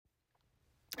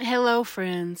Hello,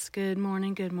 friends. Good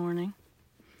morning. Good morning.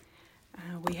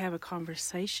 We have a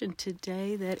conversation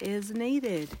today that is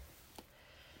needed.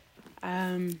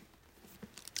 As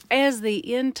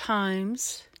the end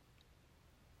times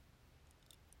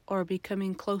are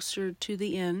becoming closer to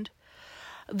the end,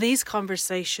 these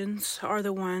conversations are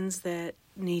the ones that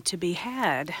need to be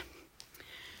had.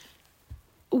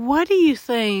 What do you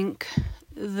think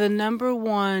the number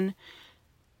one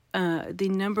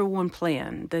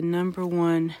plan,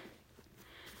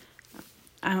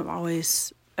 I'm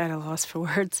always at a loss for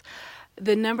words,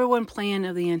 the number one plan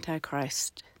of the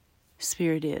AntiChrist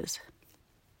spirit is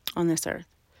on this earth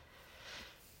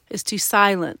is to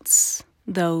silence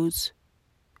those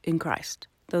in Christ,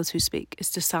 those who speak, is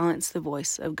to silence the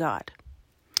voice of God.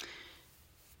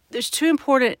 There's two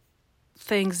important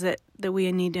things that we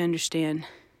need to understand.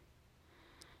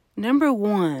 Number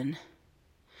one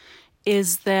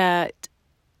is that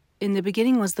in the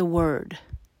beginning was the Word,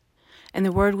 and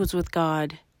the Word was with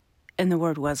God, and the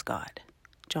Word was God.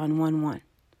 John 1:1.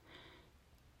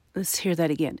 Let's hear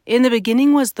that again. In the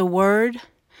beginning was the Word,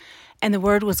 and the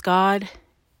Word was God,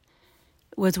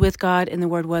 was with God, and the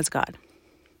Word was God.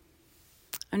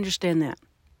 Understand that.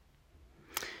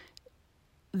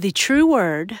 The true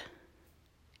Word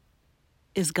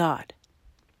is God.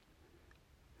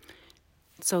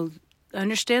 So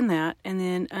understand that, and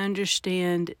then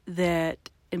understand that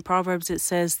in Proverbs it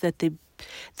says that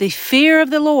the fear of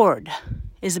the Lord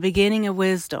is the beginning of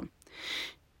wisdom.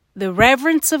 The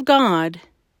reverence of God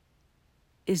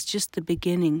is just the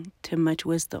beginning to much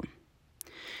wisdom.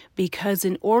 Because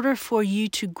in order for you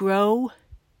to grow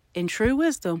in true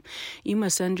wisdom, you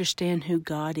must understand who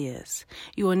God is.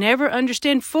 You will never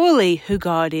understand fully who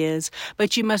God is,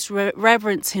 but you must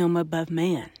reverence Him above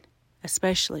man,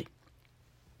 especially.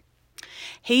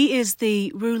 He is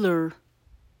the ruler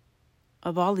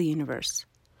of all the universe.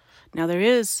 Now, there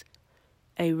is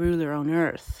a ruler on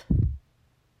earth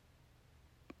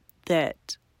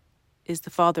that is the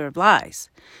father of lies.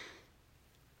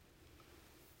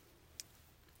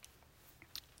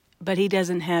 But he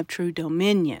doesn't have true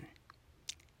dominion.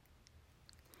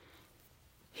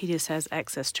 He just has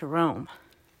access to Rome.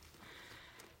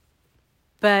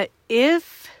 But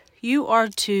if you are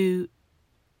to,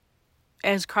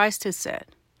 as Christ has said,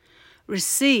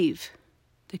 receive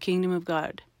the kingdom of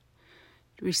God,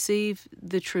 receive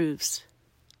the truths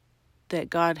that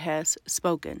God has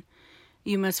spoken,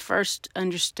 you must first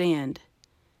understand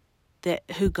that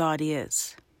who God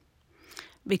is.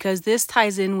 Because this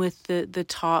ties in with the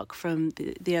talk from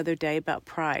the other day about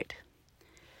pride.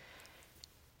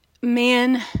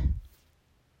 Man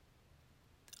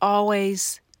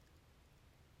always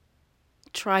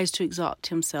tries to exalt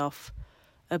himself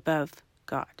above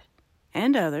God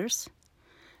and others.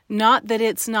 Not that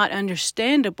it's not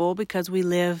understandable because we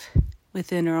live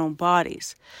within our own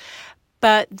bodies,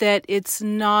 but that it's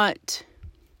not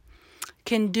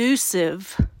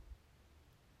conducive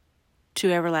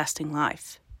to everlasting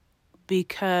life,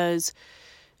 because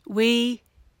we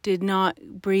did not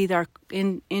breathe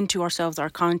into ourselves our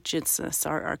consciousness,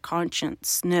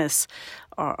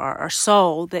 our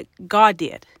soul, that God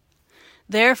did.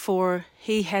 Therefore,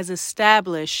 He has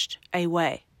established a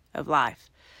way of life.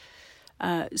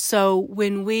 So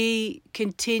when we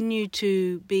continue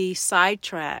to be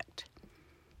sidetracked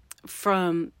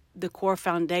from the core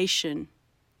foundation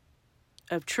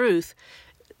of truth,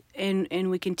 and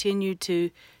we continue to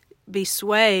be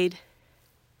swayed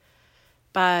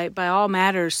by all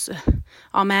manners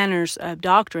of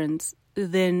doctrines,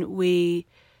 then we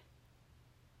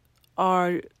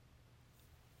are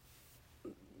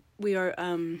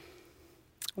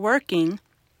working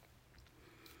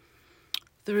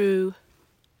through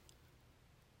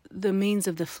the means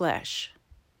of the flesh,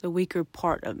 the weaker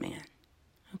part of man.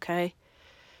 Okay?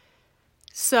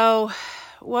 So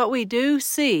what we do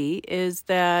see is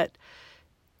that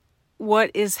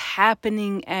what is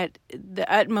happening at the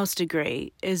utmost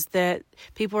degree is that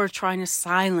people are trying to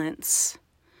silence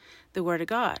the Word of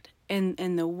God. And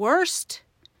the worst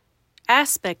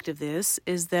aspect of this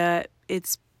is that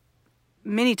it's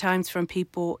many times from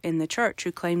people in the church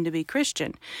who claim to be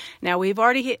Christian. Now, we've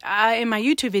already in my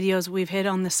YouTube videos, we've hit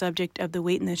on the subject of the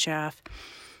wheat and the chaff,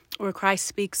 where Christ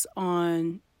speaks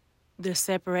on the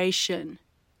separation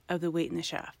of the wheat and the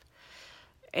chaff,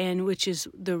 and which is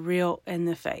the real and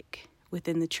the fake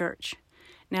within the church.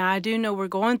 Now, I do know we're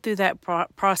going through that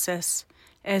process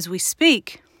as we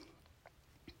speak,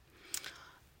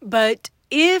 but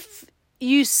if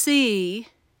you see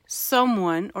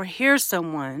someone or hear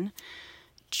someone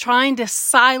trying to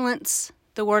silence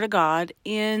the Word of God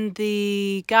under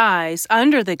the guise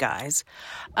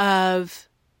of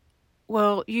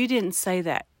well, you didn't say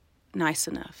that nice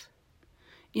enough.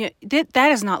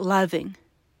 That is not loving.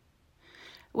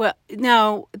 Well,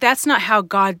 no, that's not how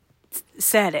God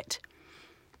said it.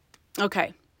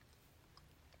 Okay.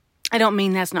 I don't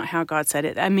mean that's not how God said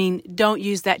it. I mean, don't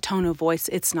use that tone of voice.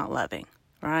 It's not loving,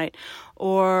 right?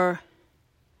 Or,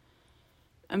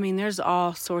 I mean, there's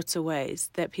all sorts of ways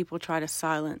that people try to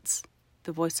silence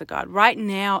the voice of God. Right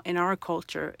now in our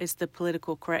culture is the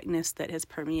political correctness that has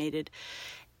permeated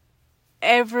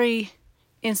every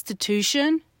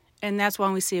institution, and that's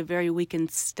why we see a very weakened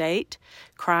state,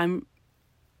 crime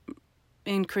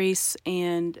increase,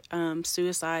 and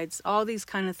suicides, all these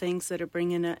kind of things that are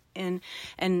bringing in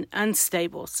an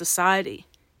unstable society.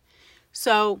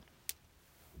 So,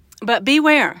 but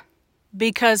beware,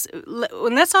 because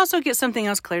let's also get something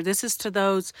else clear. This is to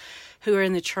those who are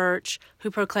in the church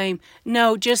who proclaim,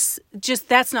 no, just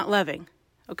that's not loving.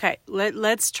 Okay,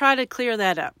 let's try to clear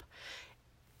that up.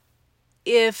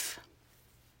 If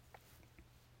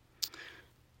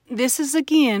this is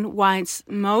again why it's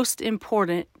most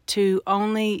important to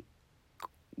only,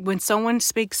 when someone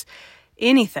speaks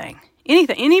anything,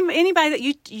 anybody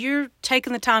that you're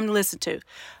taking the time to listen to,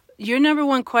 your number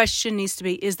one question needs to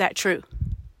be, is that true?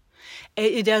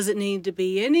 It doesn't need to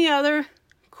be any other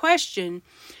question,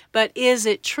 but is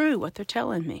it true what they're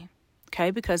telling me? Okay,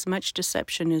 because much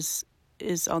deception is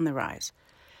on the rise,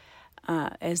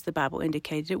 as the Bible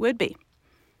indicated it would be.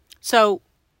 So,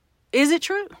 is it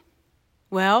true?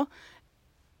 Well,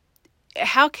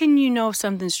 how can you know if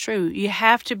something's true? You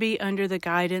have to be under the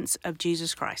guidance of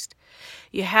Jesus Christ.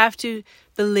 You have to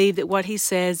believe that what he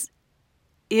says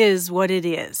is what it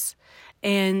is,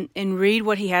 and read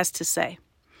what he has to say.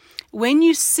 When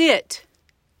you sit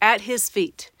at his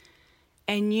feet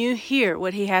and you hear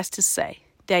what he has to say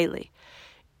daily,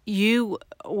 you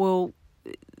will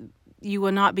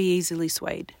not be easily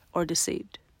swayed or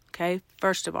deceived. Okay,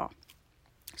 first of all.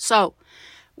 So,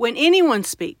 when anyone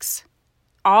speaks,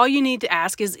 all you need to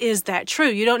ask is that true?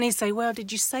 You don't need to say, well,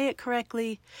 did you say it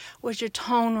correctly? Was your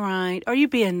tone right? Are you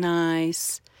being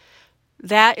nice?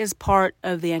 That is part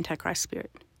of the Antichrist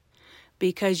spirit,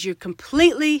 because you're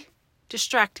completely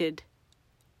distracted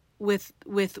with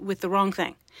the wrong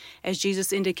thing, as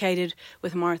Jesus indicated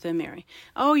with Martha and Mary.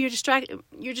 Oh, you're distracted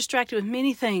with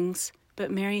many things, but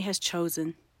Mary has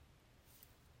chosen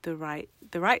the right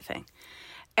thing.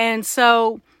 And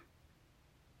so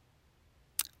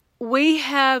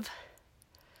the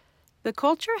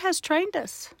culture has trained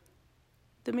us,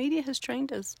 the media has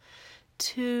trained us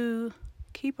to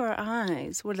keep our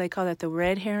eyes, what do they call that, the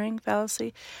red herring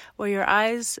fallacy, where your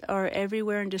eyes are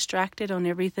everywhere and distracted on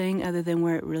everything other than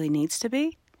where it really needs to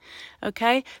be.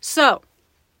 Okay, so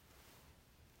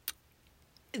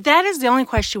that is the only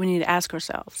question we need to ask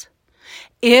ourselves.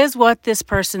 Is what this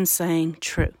person's saying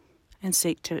true? And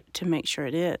seek to make sure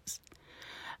it is.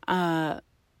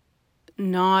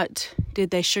 Not, did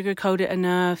they sugarcoat it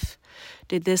enough?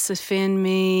 Did this offend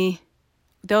me?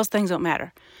 Those things don't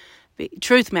matter.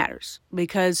 Truth matters,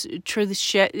 because truth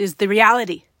is the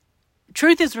reality.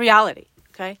 Truth is reality,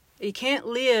 okay? You can't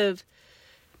live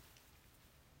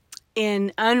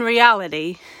in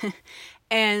unreality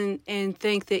and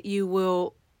think that you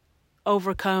will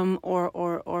overcome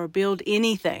or build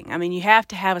anything. I mean, you have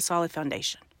to have a solid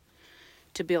foundation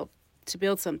to build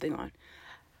something on.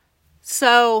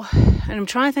 So, and I'm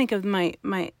trying to think of my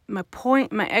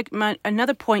point, my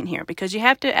another point here, because you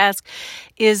have to ask,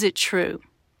 is it true?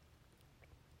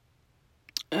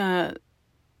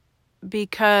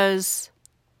 Because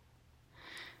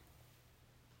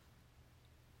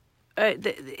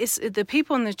the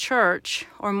people in the church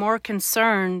are more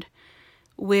concerned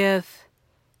with,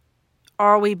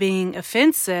 are we being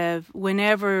offensive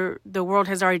whenever the world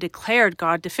has already declared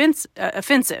God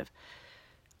offensive?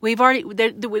 We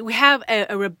have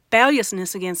a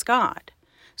rebelliousness against God.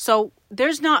 So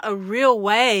there's not a real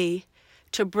way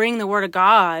to bring the word of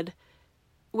God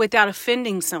without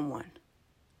offending someone.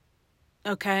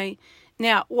 Okay?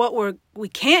 Now, what we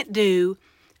can't do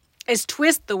is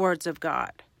twist the words of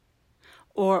God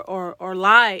or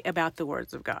lie about the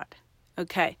words of God.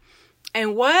 Okay?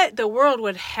 And what the world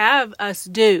would have us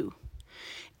do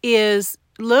is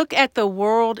look at the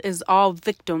world as all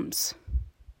victims,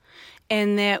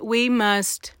 and that we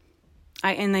must,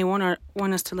 and they want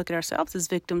us to look at ourselves as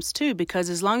victims too, because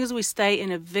as long as we stay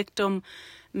in a victim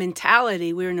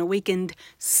mentality, we're in a weakened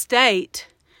state,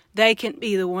 they can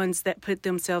be the ones that put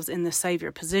themselves in the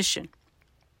savior position.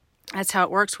 That's how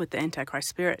it works with the Antichrist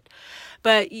spirit.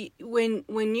 But when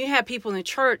you have people in the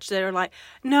church that are like,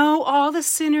 no, all the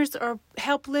sinners are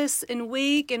helpless and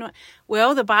weak,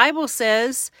 well, the Bible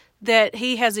says that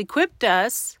he has equipped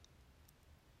us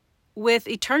with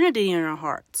eternity in our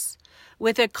hearts,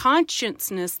 with a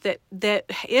consciousness that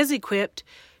is equipped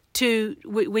to,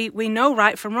 we know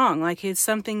right from wrong. Like it's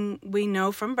something we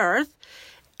know from birth,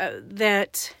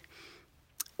 that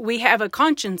we have a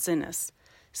conscience in us.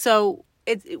 So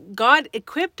God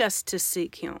equipped us to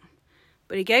seek him,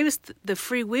 but he gave us the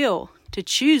free will to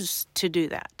choose to do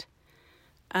that.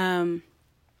 And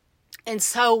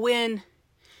so when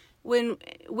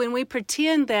we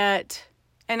pretend that,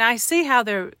 and I see how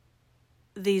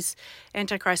these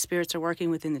Antichrist spirits are working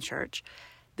within the church.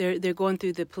 They're going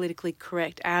through the politically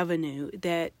correct avenue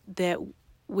that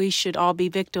we should all be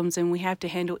victims and we have to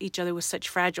handle each other with such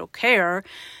fragile care,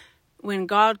 when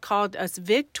God called us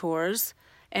victors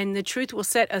and the truth will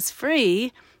set us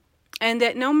free, and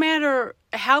that no matter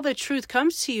how the truth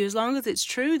comes to you, as long as it's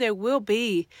true, there will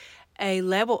be a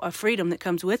level of freedom that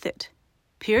comes with it.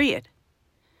 Period.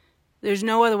 There's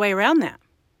no other way around that.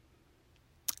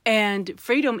 And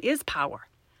freedom is power,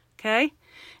 okay?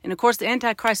 And of course, the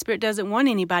Antichrist spirit doesn't want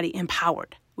anybody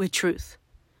empowered with truth.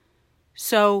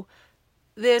 So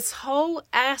this whole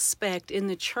aspect in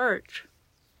the church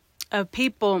of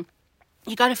people,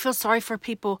 you got to feel sorry for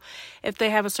people if they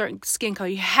have a certain skin color.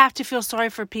 You have to feel sorry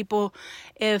for people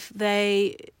if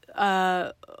they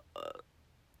are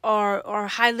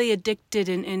highly addicted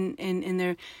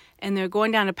and they're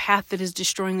going down a path that is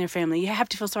destroying their family. You have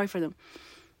to feel sorry for them.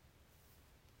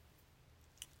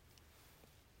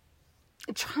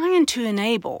 Trying to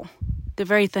enable the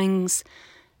very things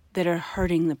that are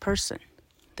hurting the person,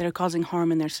 that are causing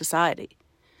harm in their society.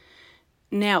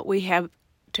 Now, we have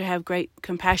to have great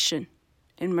compassion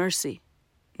and mercy,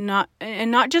 not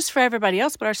just for everybody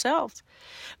else, but ourselves.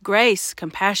 Grace,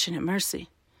 compassion, and mercy.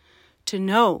 To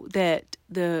know that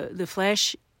the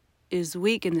flesh is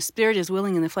weak and the spirit is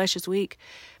willing and the flesh is weak,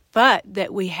 but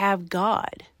that we have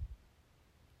God,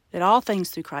 that all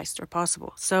things through Christ are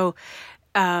possible. So,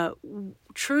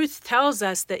 truth tells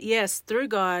us that, yes, through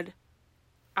God,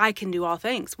 I can do all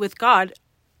things, with God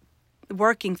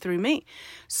working through me.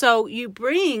 So you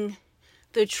bring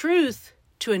the truth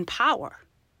to empower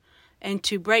and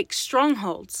to break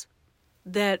strongholds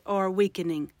that are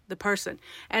weakening the person.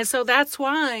 And so that's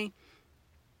why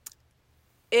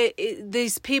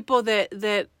these people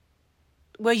that,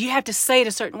 well, you have to say it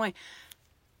a certain way.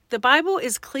 The Bible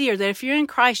is clear that if you're in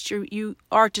Christ, you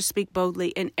are to speak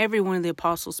boldly, and every one of the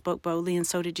apostles spoke boldly, and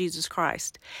so did Jesus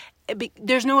Christ.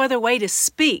 There's no other way to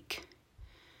speak,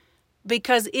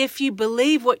 because if you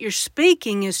believe what you're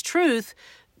speaking is truth,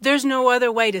 there's no other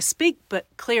way to speak but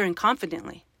clear and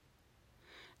confidently.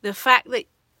 The fact that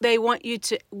they want you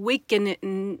to weaken it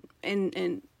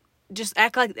and just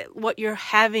act like what you're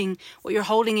holding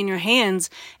in your hands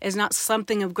is not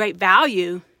something of great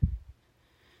value.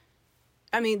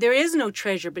 I mean, there is no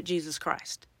treasure but Jesus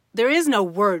Christ. There is no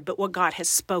word but what God has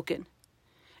spoken.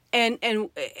 And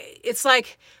it's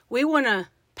like we want to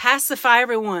pacify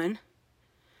everyone,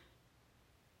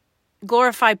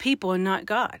 glorify people and not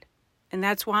God. And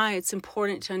that's why it's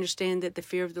important to understand that the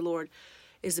fear of the Lord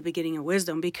is the beginning of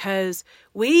wisdom, because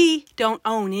we don't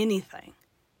own anything.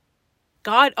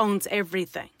 God owns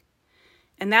everything.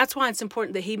 And that's why it's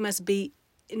important that he must be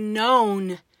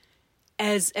known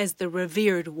as the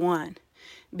revered one,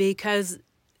 because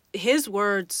his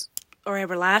words are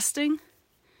everlasting,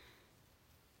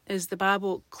 as the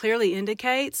Bible clearly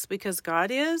indicates, because God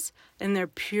is, and they're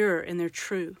pure and they're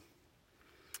true.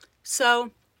 So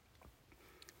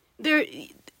there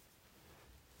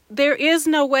is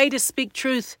no way to speak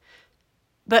truth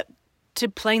but to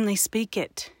plainly speak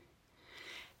it.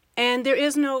 And there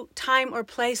is no time or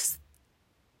place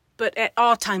but at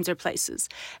all times or places.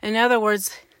 In other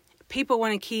words, people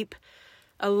want to keep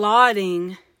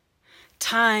allotting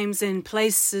times and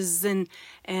places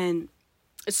and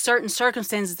certain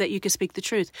circumstances that you could speak the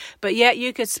truth. But yet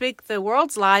you could speak the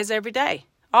world's lies every day,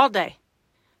 all day.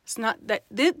 It's not that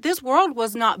this world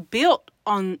was not built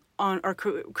on or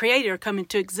created or come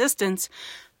into existence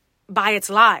by its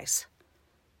lies.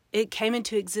 It came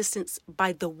into existence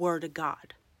by the word of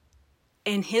God.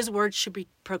 And his word should be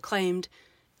proclaimed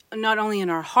not only in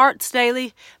our hearts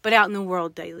daily, but out in the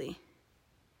world daily.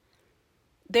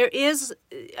 There is,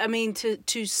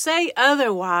 to say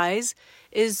otherwise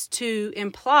is to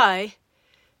imply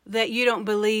that you don't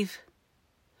believe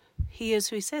he is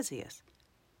who he says he is.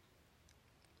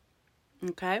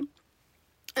 Okay?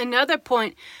 Another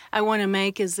point I want to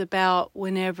make is about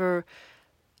whenever,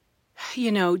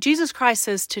 Jesus Christ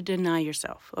says to deny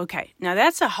yourself. Okay, now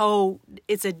that's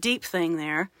it's a deep thing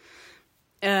there.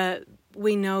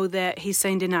 We know that he's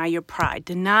saying deny your pride.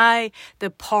 Deny the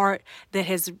part that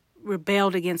has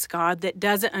rebelled against God, that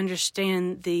doesn't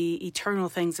understand the eternal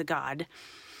things of God.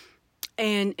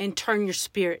 and turn your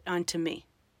spirit unto me.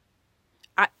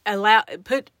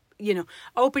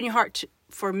 Open your heart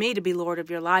for me to be Lord of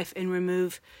your life and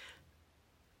remove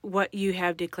what you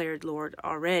have declared Lord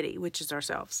already, which is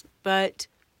ourselves. But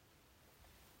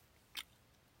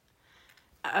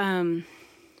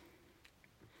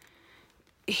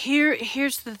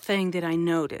here's the thing that I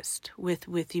noticed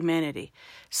with humanity,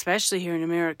 especially here in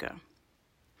America.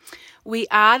 We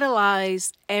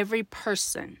idolize every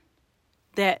person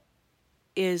that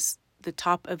is the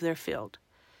top of their field.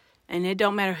 And it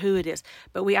don't matter who it is.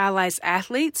 But we idolize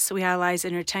athletes, we idolize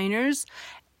entertainers,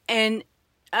 and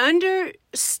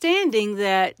understanding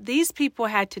that these people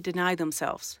had to deny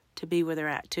themselves to be where they're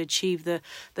at, to achieve the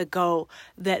goal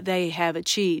that they have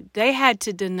achieved. They had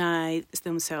to deny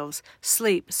themselves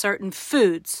sleep, certain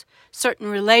foods, certain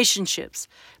relationships.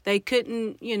 They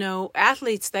couldn't,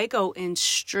 athletes, they go in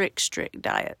strict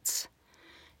diets.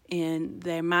 And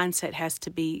their mindset has to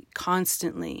be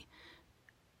constantly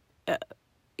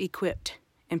equipped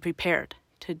and prepared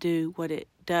to do what it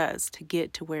does to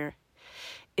get to where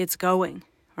it's going,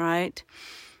 right?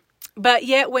 But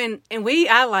yet when we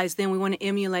idolize them, we want to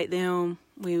emulate them.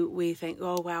 We think,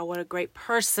 oh, wow, what a great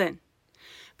person.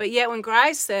 But yet when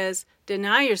Christ says,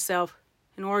 deny yourself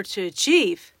in order to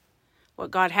achieve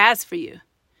what God has for you,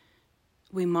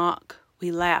 we mock, we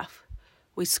laugh,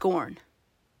 we scorn.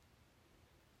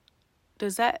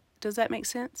 Does that make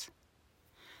sense?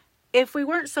 If we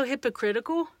weren't so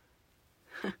hypocritical,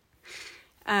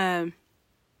 I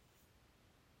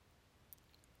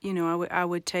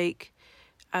would take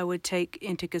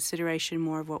into consideration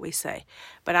more of what we say.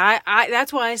 But I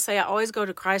that's why I say I always go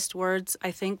to Christ's words.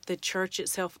 I think the church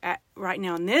itself right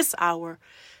now in this hour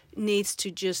needs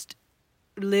to just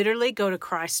literally go to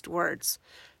Christ's words.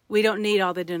 We don't need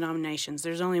all the denominations.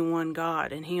 There's only one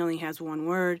God, and He only has one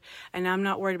word. And I'm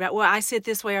not worried about, well, I see it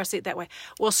this way or I see it that way.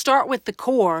 Well, start with the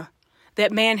core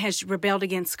that man has rebelled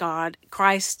against God.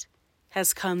 Christ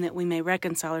has come that we may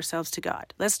reconcile ourselves to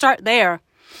God. Let's start there,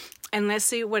 and let's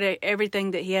see what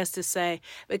everything that He has to say.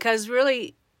 Because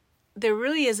really, there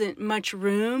really isn't much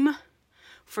room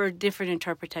for different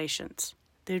interpretations.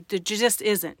 There just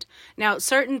isn't. Now,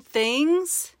 certain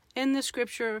things in the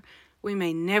Scripture we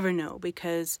may never know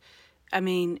because,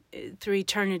 through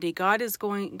eternity, God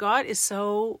is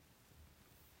so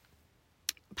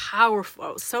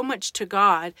powerful, so much to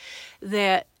God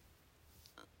that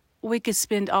we could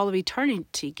spend all of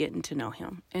eternity getting to know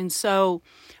Him. And so,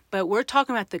 but we're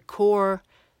talking about the core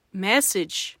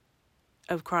message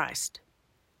of Christ.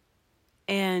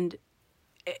 And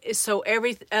so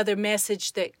every other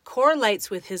message that correlates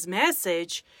with His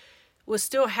message will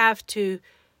still have to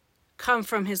come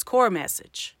from His core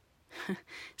message.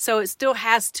 So it still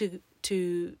has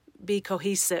to be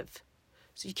cohesive.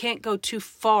 So you can't go too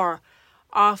far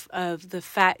off of the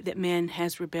fact that man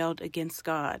has rebelled against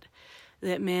God,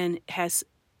 that man has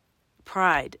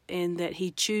pride, and that he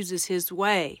chooses his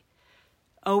way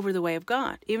over the way of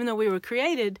God, even though we were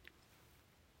created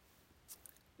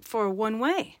for one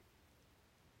way.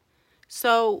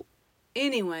 So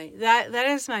anyway, that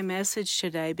is my message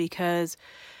today, because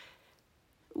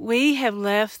we have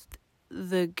left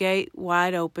the gate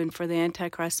wide open for the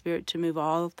Antichrist spirit to move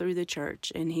all through the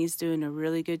church, and he's doing a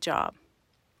really good job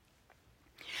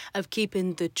of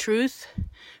keeping the truth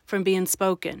from being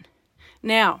spoken.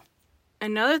 Now,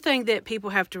 another thing that people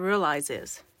have to realize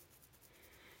is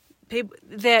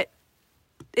that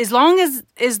as long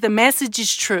as the message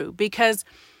is true, because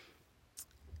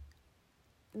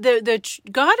the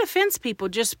God offends people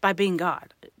just by being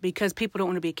God, because people don't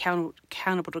want to be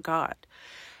accountable to God.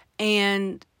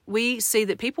 And we see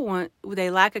that people they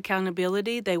lack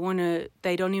accountability. They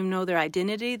don't even know their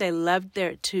identity. They love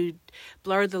to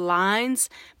blur the lines,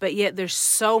 but yet they're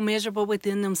so miserable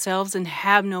within themselves and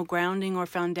have no grounding or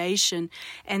foundation.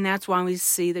 And that's why we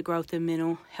see the growth in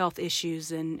mental health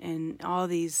issues and all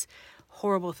these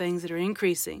horrible things that are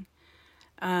increasing.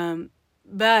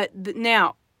 But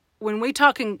now, when we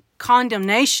talk in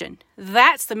condemnation,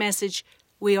 that's the message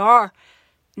we are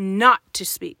not to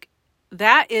speak.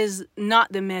 That is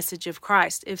not the message of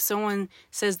Christ. If someone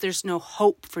says there's no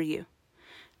hope for you,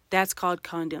 that's called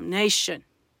condemnation.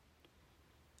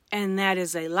 And that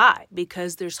is a lie,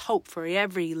 because there's hope for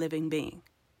every living being.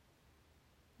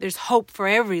 There's hope for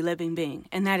every living being,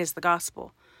 and that is the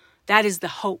gospel. That is the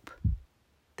hope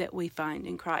that we find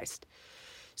in Christ.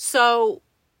 So,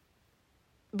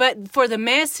 but for the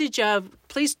message of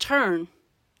please turn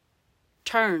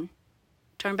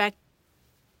back,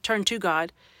 turn to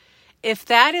God. If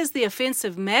that is the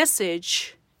offensive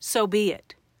message, so be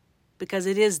it, because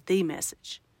it is the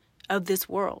message of this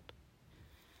world.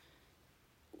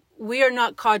 we are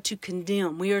not called to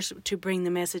condemn. We are to bring the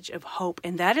message of hope.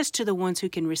 And that is to the ones who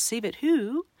can receive it,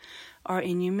 who are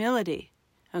in humility.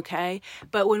 Okay?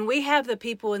 But when we have the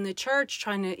people in the church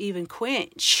trying to even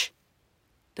quench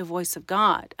the voice of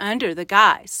God under the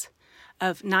guise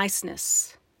of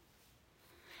niceness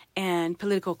and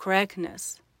political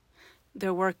correctness,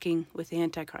 they're working with the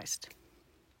Antichrist.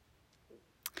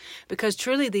 Because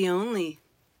truly the only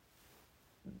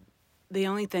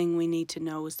thing we need to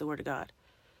know is the Word of God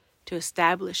to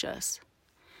establish us.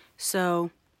 So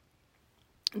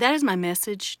that is my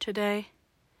message today.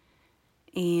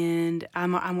 And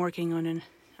I'm working on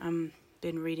I'm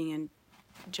been reading in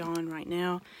John right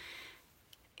now,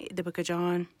 the book of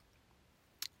John,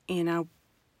 and I'll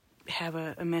have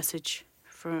a message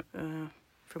from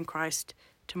Christ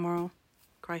tomorrow,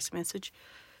 Christ's message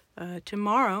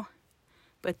tomorrow.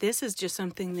 But this is just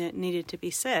something that needed to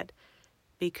be said,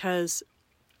 because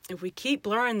if we keep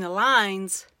blurring the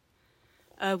lines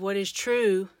of what is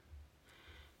true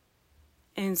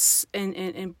and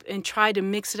try to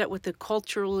mix it up with the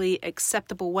culturally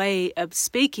acceptable way of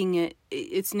speaking it,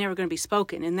 it's never going to be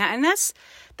spoken. And that's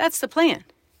the plan,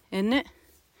 isn't it?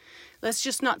 Let's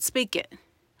just not speak it,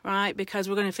 right? Because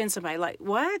we're going to offend somebody. Like,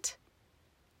 what?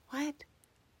 What?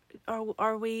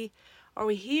 Are we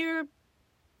here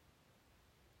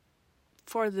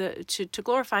for to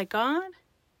glorify God?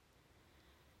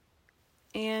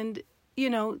 And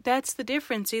that's the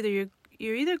difference. Either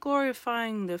you're either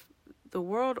glorifying the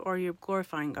world or you're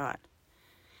glorifying God.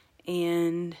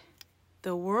 And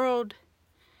the world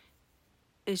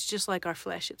is just like our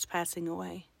flesh, it's passing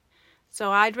away.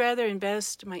 So I'd rather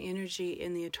invest my energy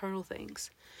in the eternal things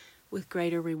with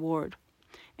greater reward.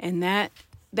 And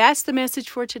that's the message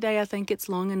for today. I think it's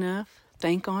long enough.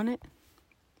 Think on it.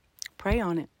 Pray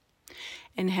on it.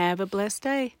 And have a blessed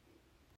day.